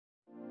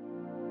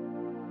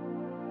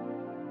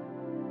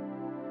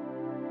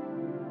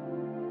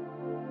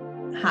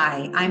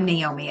Hi, I'm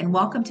Naomi, and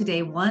welcome to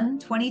day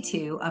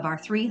 122 of our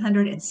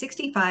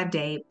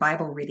 365-day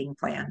Bible reading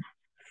plan.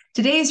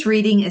 Today's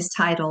reading is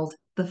titled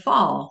The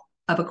Fall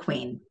of a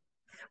Queen.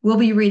 We'll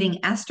be reading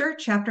Esther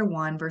chapter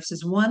 1,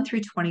 verses 1 through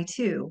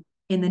 22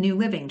 in the New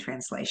Living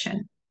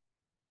Translation.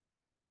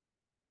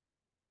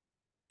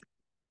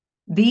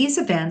 These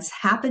events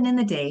happened in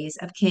the days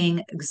of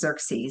King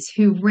Xerxes,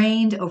 who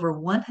reigned over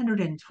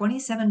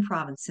 127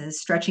 provinces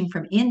stretching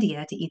from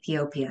India to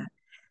Ethiopia.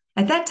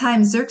 At that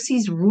time,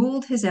 Xerxes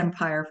ruled his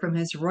empire from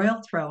his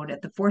royal throne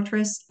at the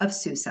fortress of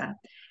Susa.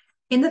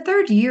 In the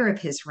third year of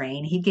his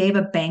reign, he gave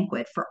a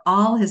banquet for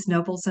all his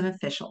nobles and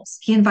officials.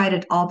 He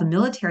invited all the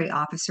military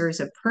officers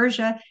of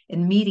Persia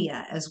and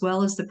Media, as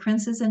well as the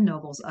princes and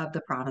nobles of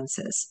the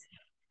provinces.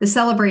 The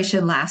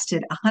celebration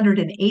lasted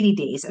 180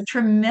 days, a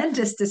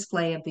tremendous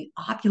display of the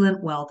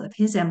opulent wealth of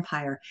his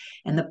empire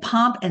and the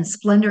pomp and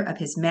splendor of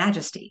his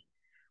majesty.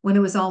 When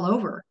it was all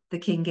over, the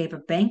king gave a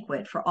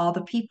banquet for all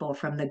the people,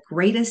 from the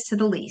greatest to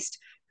the least,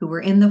 who were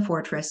in the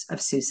fortress of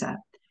Susa.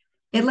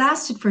 It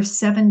lasted for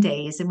 7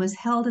 days and was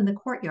held in the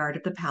courtyard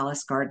of the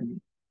palace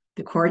garden.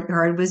 The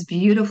courtyard was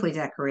beautifully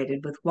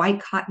decorated with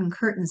white cotton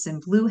curtains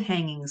and blue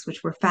hangings,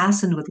 which were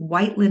fastened with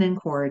white linen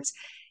cords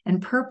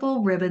and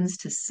purple ribbons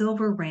to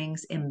silver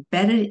rings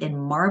embedded in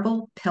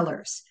marble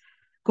pillars.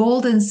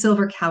 Gold and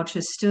silver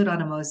couches stood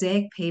on a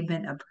mosaic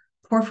pavement of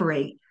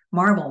porphyry,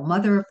 marble,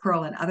 mother of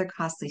pearl, and other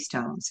costly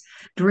stones.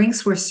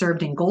 Drinks were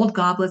served in gold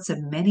goblets of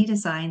many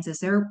designs,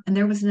 and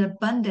there was an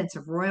abundance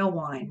of royal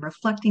wine,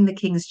 reflecting the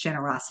king's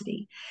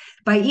generosity.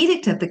 By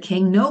edict of the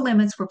king, no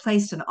limits were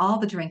placed on all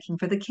the drinking,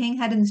 for the king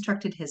had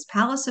instructed his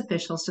palace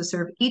officials to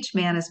serve each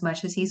man as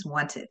much as he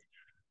wanted.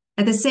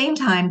 At the same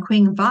time,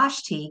 Queen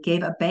Vashti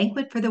gave a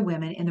banquet for the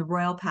women in the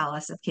royal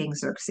palace of King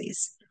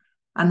Xerxes.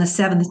 On the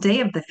seventh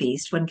day of the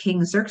feast, when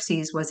King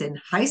Xerxes was in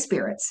high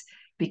spirits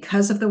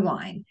because of the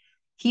wine,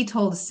 he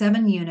told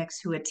 7 eunuchs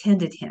who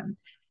attended him,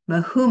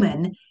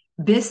 Mehuman,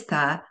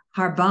 Biztha,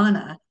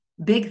 Harbana,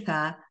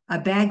 Bigtha,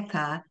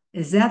 Abagtha,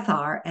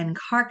 Zethar, and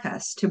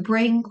Carcas, to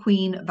bring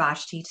Queen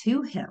Vashti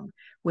to him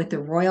with the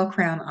royal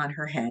crown on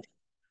her head.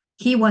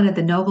 He wanted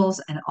the nobles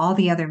and all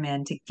the other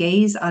men to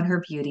gaze on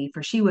her beauty,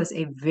 for she was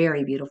a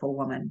very beautiful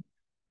woman.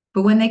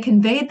 But when they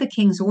conveyed the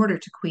king's order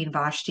to Queen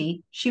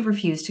Vashti, she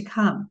refused to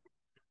come.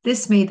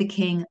 This made the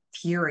king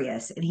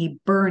furious, and he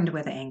burned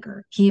with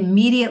anger. He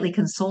immediately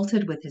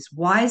consulted with his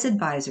wise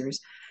advisors,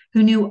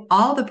 who knew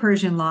all the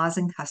Persian laws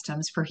and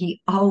customs, for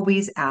he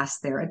always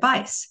asked their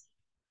advice.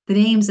 The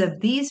names of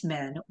these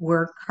men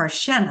were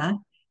Karshena,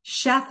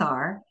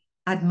 Shethar,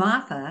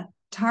 Admatha,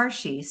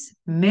 Tarshish,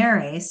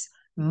 Meres,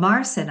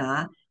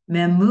 Marsena,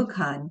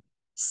 Memucan,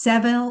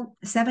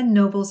 seven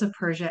nobles of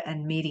Persia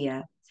and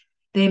Media.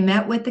 They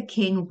met with the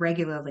king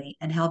regularly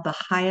and held the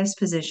highest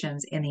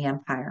positions in the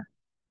empire.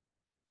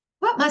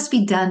 What must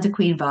be done to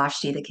Queen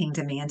Vashti? The king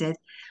demanded.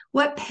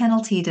 What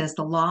penalty does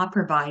the law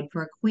provide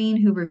for a queen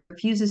who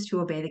refuses to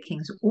obey the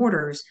king's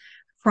orders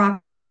through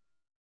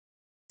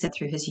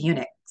his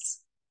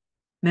eunuchs?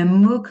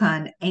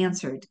 Memucan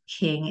answered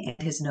king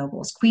and his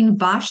nobles, Queen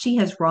Vashti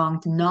has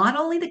wronged not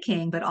only the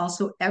king, but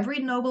also every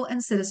noble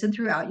and citizen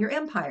throughout your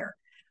empire.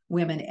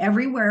 Women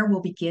everywhere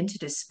will begin to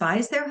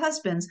despise their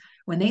husbands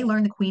when they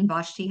learn that Queen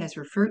Vashti has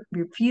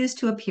refused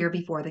to appear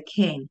before the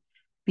king.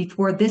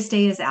 Before this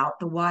day is out,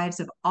 the wives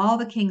of all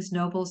the king's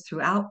nobles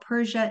throughout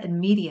Persia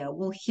and Media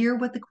will hear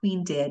what the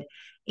queen did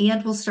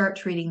and will start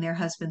treating their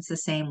husbands the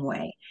same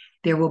way.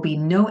 There will be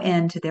no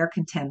end to their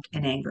contempt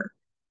and anger.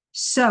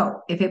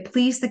 So, if it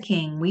please the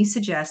king, we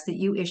suggest that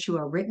you issue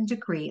a written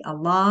decree, a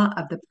law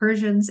of the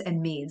Persians and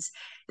Medes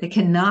that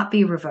cannot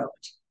be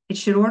revoked. It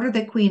should order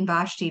that Queen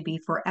Vashti be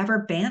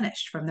forever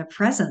banished from the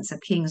presence of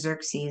King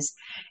Xerxes,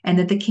 and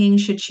that the king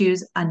should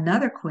choose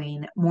another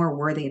queen more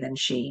worthy than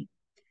she.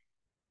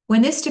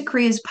 When this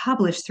decree is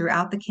published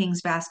throughout the king's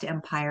vast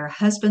empire,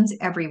 husbands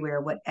everywhere,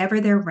 whatever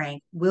their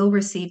rank, will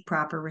receive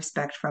proper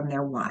respect from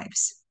their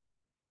wives.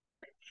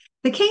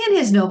 The king and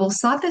his nobles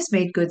thought this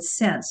made good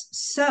sense,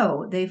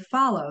 so he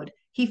followed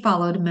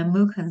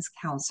Memucan's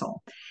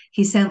counsel.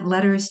 He sent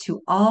letters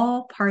to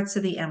all parts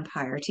of the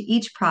empire, to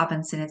each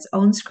province in its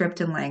own script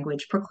and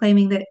language,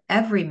 proclaiming that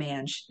every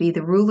man should be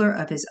the ruler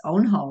of his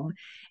own home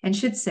and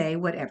should say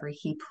whatever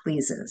he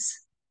pleases.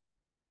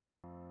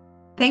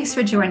 Thanks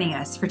for joining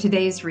us for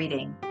today's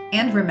reading.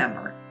 And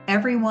remember,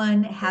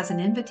 everyone has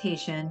an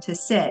invitation to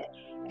sit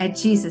at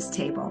Jesus'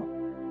 table.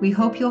 We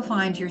hope you'll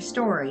find your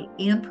story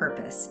and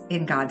purpose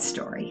in God's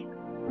story.